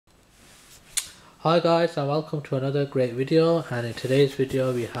Hi guys, and welcome to another great video. And in today's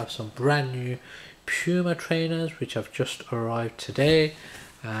video we have some brand new PUMA trainers which have just arrived today,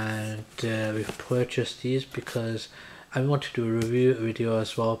 and we've purchased these because I want to do a review video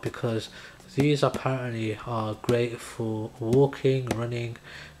as well, because these apparently are great for walking, running,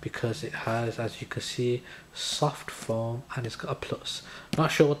 because it has, as you can see, soft foam and it's got a plus. Not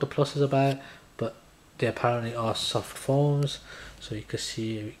sure what the plus is about, but they apparently are soft foams. So you can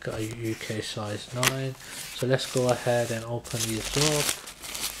see we got a UK size 9. So let's go ahead and open these up.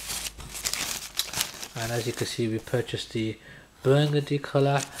 And as you can see, we purchased the burgundy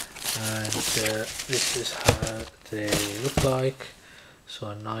color, and this is how they look like. So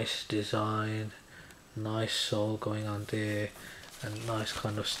a nice design, nice sole going on there, and nice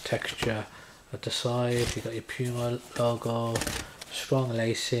kind of texture at the side. You got your PUMA logo, strong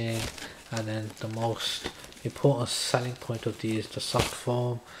lacing, and then the most important selling point of these, the soft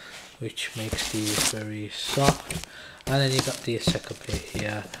foam, which makes these very soft. And then you got the second pair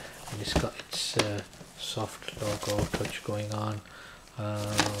here, and it's got its soft logo touch going on.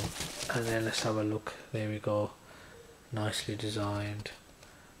 And then let's have a look. There we go, nicely designed.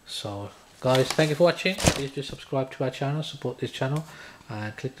 So guys, thank you for watching. Please do subscribe to our channel, support this channel,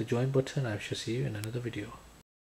 and click the join button. I shall see you in another video.